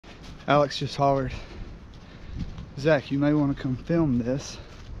Alex just hollered, Zach, you may want to come film this.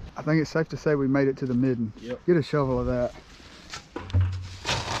 I think it's safe to say we made it to the midden. Yep. Get a shovel of that.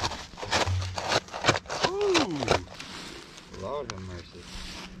 Ooh. Lord have mercy.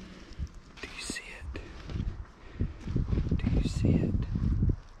 Do you see it? Do you see it?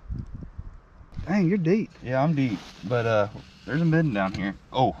 Dang, you're deep. Yeah, I'm deep, but there's a midden down here.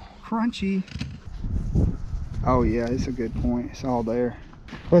 Oh, Crunchy. Oh yeah, it's a good point. It's all there.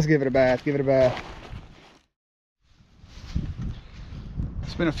 Let's give it a bath. Give it a bath.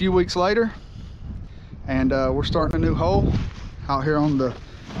 It's been a few weeks later, and we're starting a new hole out here on the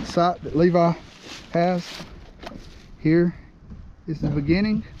site that Levi has. Here is the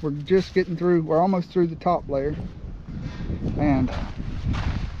beginning. We're just getting through. We're almost through the top layer, and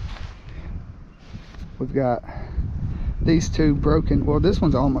we've got these two broken. Well, this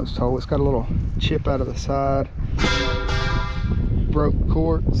one's almost whole. It's got a little chip out of the side, broke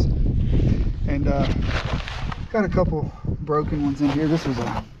quartz, and got a couple broken ones in here. This was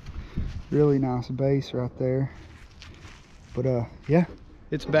a really nice base right there, but yeah,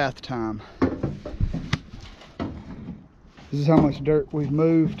 it's bath time. This is how much dirt we've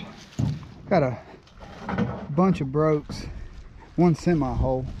moved. Got a bunch of brokes, one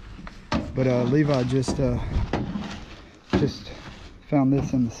semi-hole, but Levi just found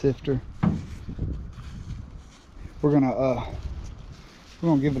this in the sifter. We're gonna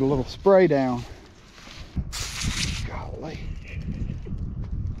give it a little spray down. Golly,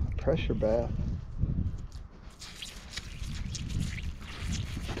 pressure bath.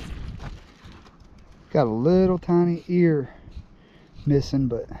 Got a little tiny ear missing,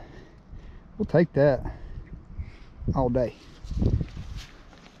 but we'll take that all day.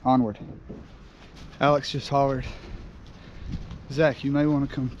 Onward. Alex just hollered, Zach, you may want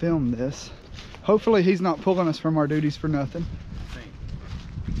to come film this. Hopefully he's not pulling us from our duties for nothing.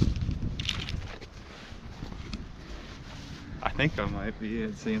 I think I might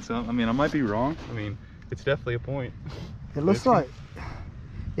be seeing something. I mean, I might be wrong. I mean, it's definitely a point. It looks like,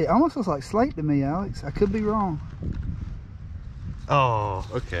 it almost looks like slate to me, Alex. I could be wrong. Oh,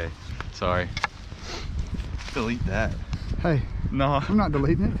 okay. Sorry. Delete that. Hey, no, I'm not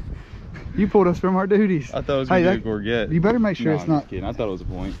deleting it. You pulled us from our duties. I thought it was gonna be a gorget. You better make sure it's I'm not. Just kidding. I thought it was a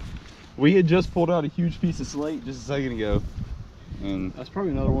point. We had just pulled out a huge piece of slate just a second ago, and that's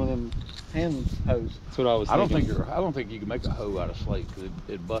probably another one of them hand hoes. That's what I was thinking. I don't think you can make a hoe out of slate because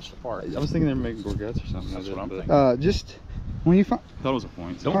it busts apart. I was thinking they were making gorgets or something. That's what I'm thinking. Just when you find. Thought it was a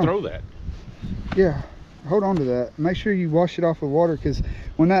point. Don't throw that. Yeah, hold on to that. Make sure you wash it off with water, because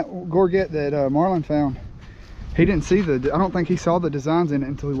when that gorget that Marlon found, he didn't see the. I don't think he saw the designs in it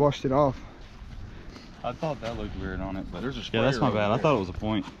until he washed it off. I thought that looked weird on it, but There's a yeah, that's my bad. there. I thought it was a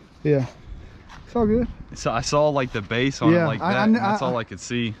point. Yeah, it's all good. So I saw like the base on it like that, and that's all I could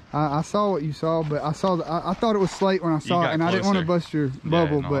see. I saw what you saw, but I thought it was slate when I saw it, and I didn't want to bust your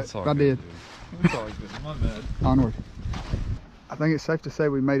bubble, but I did. It's all good. My bad. Onward. I think it's safe to say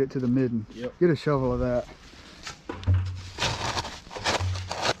we made it to the midden. Yep. Get a shovel of that.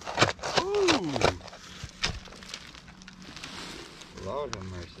 Ooh. Lord have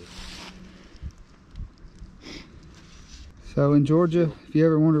mercy. So in Georgia, if you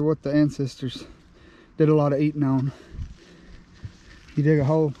ever wonder what the ancestors did a lot of eating on, you dig a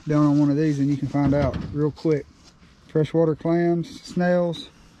hole down on one of these and you can find out real quick. Freshwater clams, snails,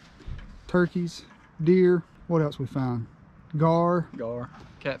 turkeys, deer. What else we found? Gar,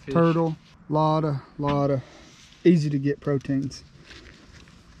 Catfish, turtle, lot of easy to get proteins.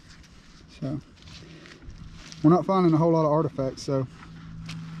 So we're not finding a whole lot of artifacts, so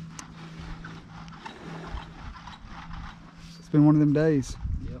it's been one of them days.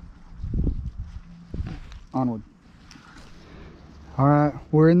 Yep. Onward. All right,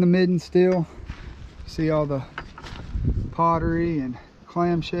 we're in the midden still. See all the pottery and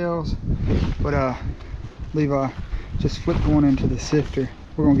clam shells, but Levi just flipped one into the sifter.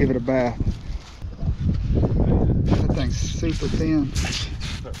 We're gonna give it a bath. That thing's super thin.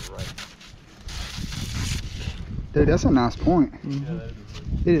 Dude, that's a nice point.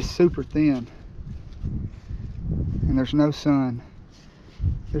 It is super thin. And there's no sun.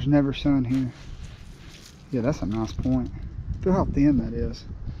 There's never sun here. Yeah, that's a nice point. Feel how thin that is.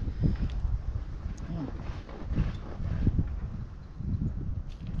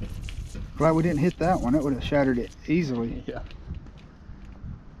 Glad we didn't hit that one. It would have shattered it easily. Yeah.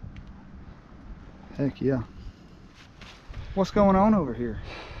 Heck yeah. What's going on over here?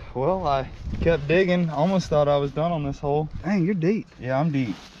 Well, I kept digging. Almost thought I was done on this hole. Dang, you're deep. Yeah, I'm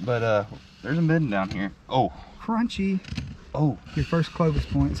deep, but there's a midden down here. Oh, Crunchy. oh. Your first Clovis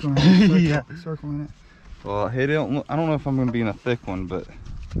point is going to have a circle, Yeah. circle in it. Well, I don't know if I'm going to be in a thick one, but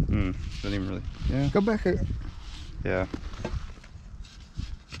Didn't even really. Yeah. Go back. Yeah.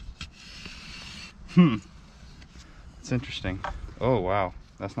 It's interesting. Oh wow,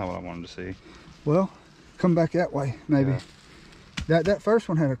 that's not what I wanted to see. Well, come back that way, maybe. Yeah. That first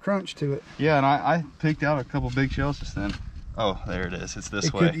one had a crunch to it. Yeah, and I picked out a couple big shells just then. Oh, there it is. It's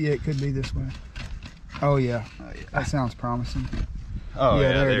this way. Yeah, it could be this way. Oh yeah. Oh, yeah. That sounds promising. Oh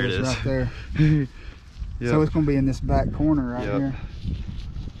yeah, there there it is, right there. Yep. So it's gonna be in this back corner right here.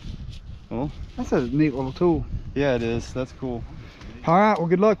 Well, that's a neat little tool. Yeah, it is. That's cool. All right, well,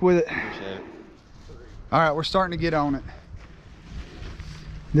 good luck with it. Appreciate it. All right, we're starting to get on it.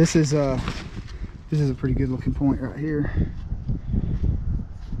 This is a pretty good looking point right here.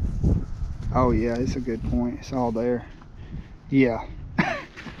 Oh yeah, it's a good point. It's all there. Yeah.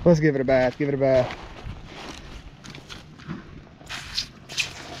 Let's give it a bath. Give it a bath.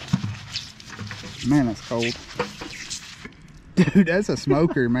 Man, that's cold. Dude, that's a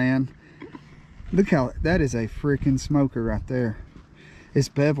smoker, man. Look how, that is a freaking smoker right there. It's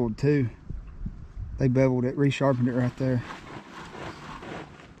beveled too. They beveled it, resharpened it right there.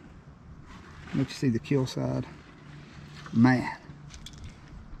 Let you see the kill side. Man,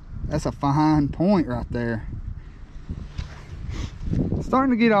 that's a fine point right there.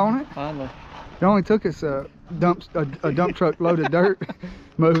 Starting to get on it. Finally. It only took us a dump truck load of dirt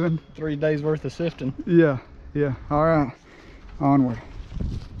moving. 3 days worth of sifting. Yeah, yeah. All right, onward.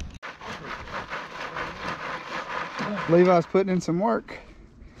 Levi's putting in some work.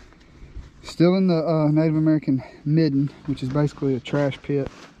 Still in the Native American midden, which is basically a trash pit,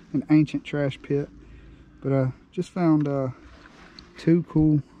 an ancient trash pit. But I just found 2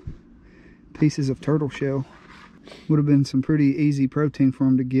 cool pieces of turtle shell. Would have been some pretty easy protein for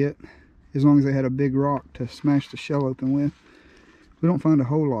them to get, as long as they had a big rock to smash the shell open with. We don't find a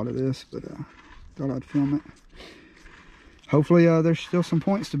whole lot of this, but thought I'd film it. Hopefully there's still some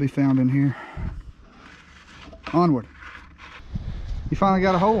points to be found in here. Onward. You finally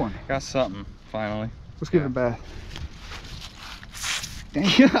got a whole one. Got something, finally. Let's give it a bath.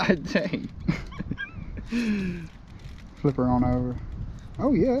 Dang. God dang. Flip her on over.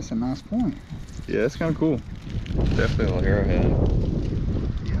 Oh yeah, that's a nice point. Yeah, it's kind of cool. Definitely a little arrowhead.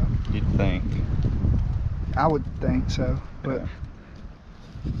 Yeah. You'd think. I would think so, but Yeah.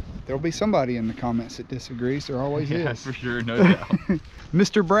 there'll be somebody in the comments that disagrees. There always Yeah, is. for sure, no doubt.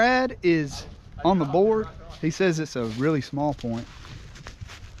 Mr. Brad is on the board. He says it's a really small point.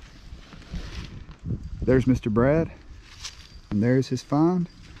 There's Mr. Brad, and there's his find.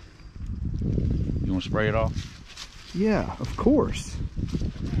 You want to spray it off? Yeah, of course.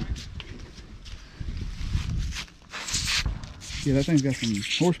 Yeah, that thing's got some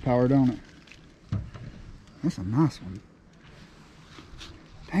horsepower, don't it? That's a nice one.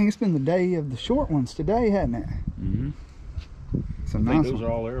 Dang, it's been the day of the short ones today, hasn't it? Mm-hmm. It's a I nice think those one.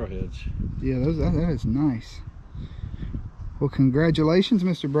 are all arrowheads. Yeah, that is nice. Well, congratulations,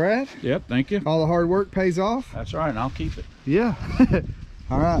 Mr. Brad. Yep, thank you. All the hard work pays off. That's right, and I'll keep it. Yeah.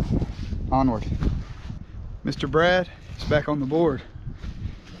 All right, onward. Mr. Brad is back on the board.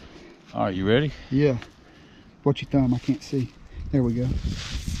 All right, you ready? Yeah. Watch your thumb, I can't see. There we go.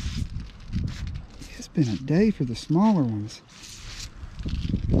 It's been a day for the smaller ones.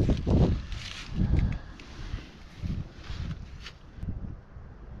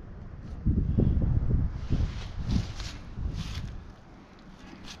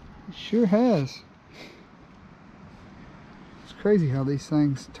 It sure has. It's crazy how these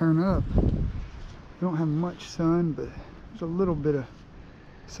things turn up. We don't have much sun, but there's a little bit of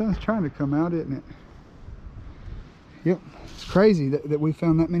sun's trying to come out, isn't it? Yep, it's crazy that we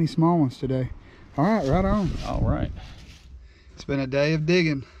found that many small ones today. All right, right on. All right. It's been a day of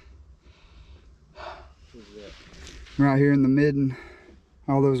digging. Right here in the midden,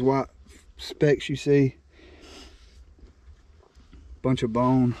 all those white specks you see. Bunch of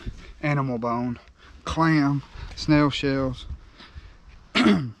bone, animal bone, clam, snail shells.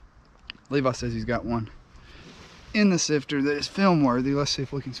 Levi says he's got one in the sifter that is film worthy. Let's see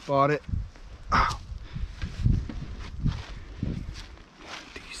if we can spot it. Oh.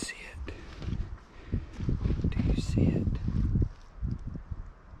 Do you see it? Do you see it?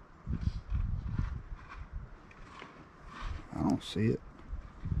 I don't see it.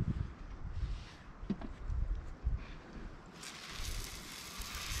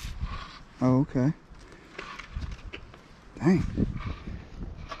 Oh, okay. Dang.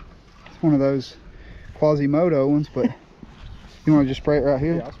 It's one of those Quasimodo ones, but you want to just spray it right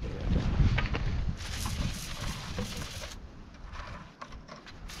here? Yeah, I'll spray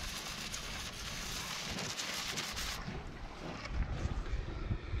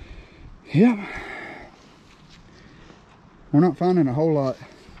it. Yep. We're not finding a whole lot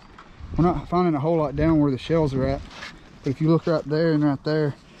We're not finding a whole lot down where the shells are at, but if you look right there and right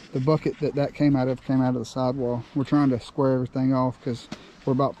there, the bucket that came out of the sidewall. We're trying to square everything off because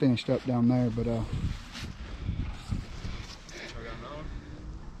we're about finished up down there, but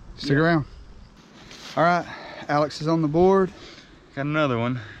stick around. All right, Alex is on the board. Got another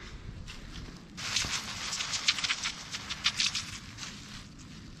one.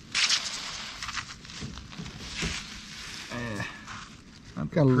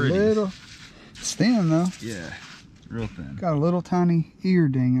 Got a little, it's thin though. Yeah, real thin. Got a little tiny ear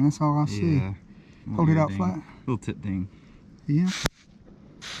ding, and that's all I see. Yeah. Hold it out flat. Little tip ding. Yeah.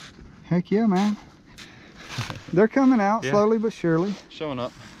 Heck yeah, man. They're coming out slowly but surely. Showing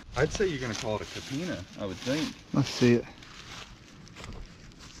up. I'd say you're gonna call it a capina, I would think. Let's see it.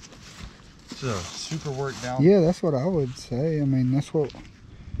 It's a super worked down. Yeah, that's what I would say. I mean, that's what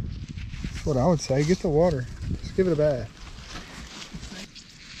I would say. Get the water. Just give it a bath.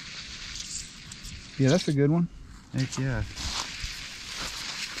 Yeah, that's a good one. Heck yeah.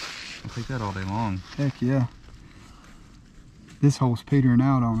 I'll take that all day long. Heck yeah. This hole's petering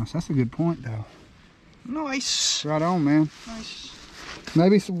out on us. That's a good point, though. Nice. Right on, man. Nice.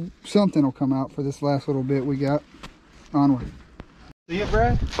 Maybe something will come out for this last little bit we got. Onward. See it,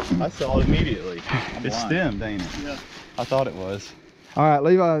 Brad? I saw it immediately. It's stemmed, ain't it? Yeah. I thought it was. All right,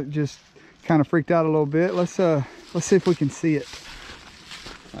 Levi just kind of freaked out a little bit. Let's see if we can see it.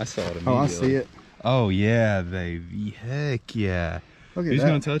 I saw it immediately. Oh, I see it. Oh yeah, baby. Heck yeah. Look at Who's that.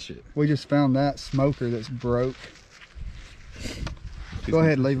 gonna touch it? We just found that smoker that's broke. Go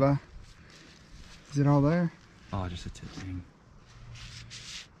ahead, Levi. Is it all there? Oh, just a tip thing.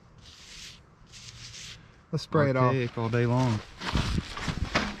 Let's spray it off. All day long.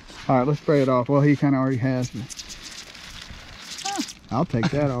 All right, let's spray it off. Well, he kind of already has. I'll take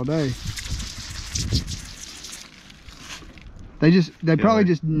that all day. They probably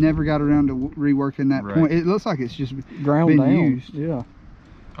just never got around to reworking that point. It looks like it's just Ground been down. used. Yeah.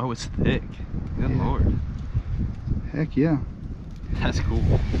 Oh, it's thick. Good lord. Heck yeah. That's cool.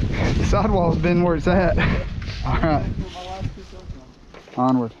 The sidewall's been where it's at. All right.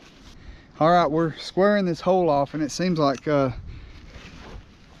 Onward. All right, we're squaring this hole off, and it seems like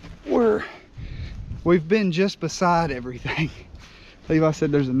we've been just beside everything. Levi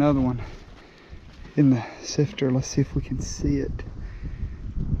said there's another one in the sifter. Let's see if we can see it.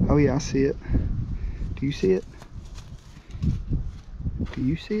 Oh yeah, I see it. Do you see it? Do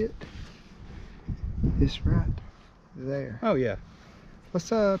you see it? It's right there. Oh yeah. Let's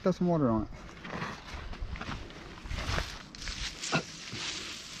throw some water on it.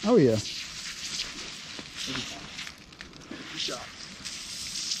 Oh yeah.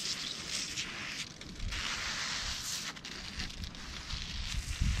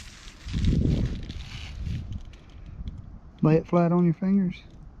 Lay it flat on your fingers.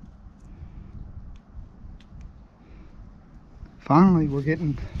 Finally, we're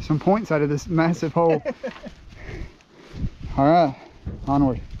getting some points out of this massive hole. All right,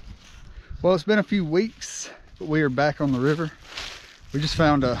 onward. Well, it's been a few weeks, but we are back on the river. We just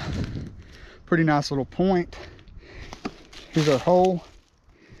found a pretty nice little point. Here's our hole.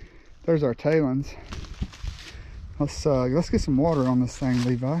 There's our tailings. Let's get some water on this thing,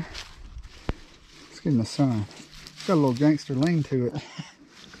 Levi. Let's get in the sun. It's got a little gangster lean to it.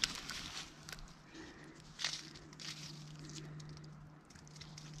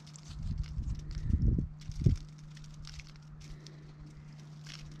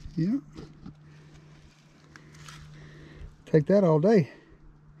 Yeah. Take that all day.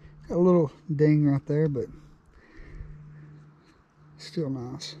 Got a little ding right there, but still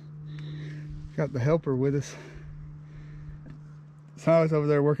nice. Got the helper with us. Silas over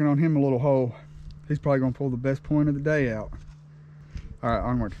there working on him a little hole. He's probably gonna pull the best point of the day out. All right,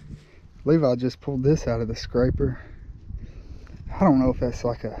 onward. Levi just pulled this out of the scraper. I don't know if that's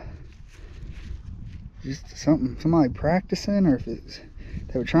like just somebody practicing, or if they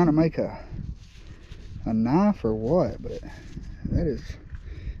were trying to make a knife or what, but that is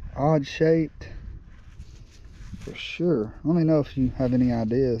odd shaped for sure. Let me know if you have any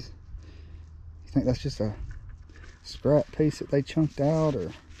ideas. You think that's just a scrap piece that they chunked out,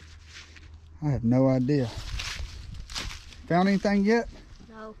 or I have no idea. Found anything yet?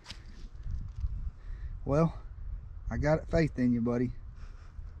 No. Well, I got faith in you, buddy.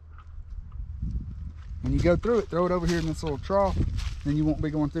 When you go through it, throw it over here in this little trough, then you won't be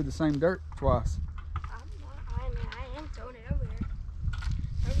going through the same dirt twice. I am throwing it over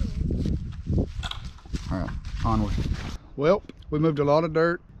there. All right, onward. Well, we moved a lot of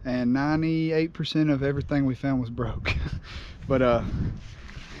dirt, and 98% of everything we found was broke. But I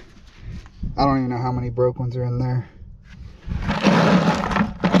don't even know how many broke ones are in there.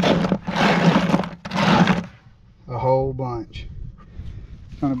 inch.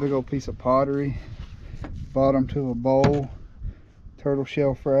 Found a big old piece of pottery. Bottom to a bowl. Turtle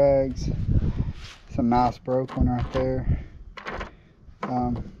shell frags. It's a nice broke one right there.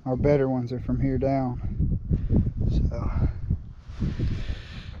 Our better ones are from here down.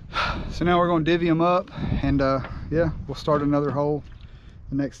 So now we're going to divvy them up, and yeah, we'll start another hole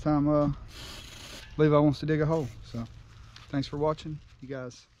the next time Levi wants to dig a hole. So thanks for watching. You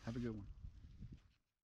guys have a good one.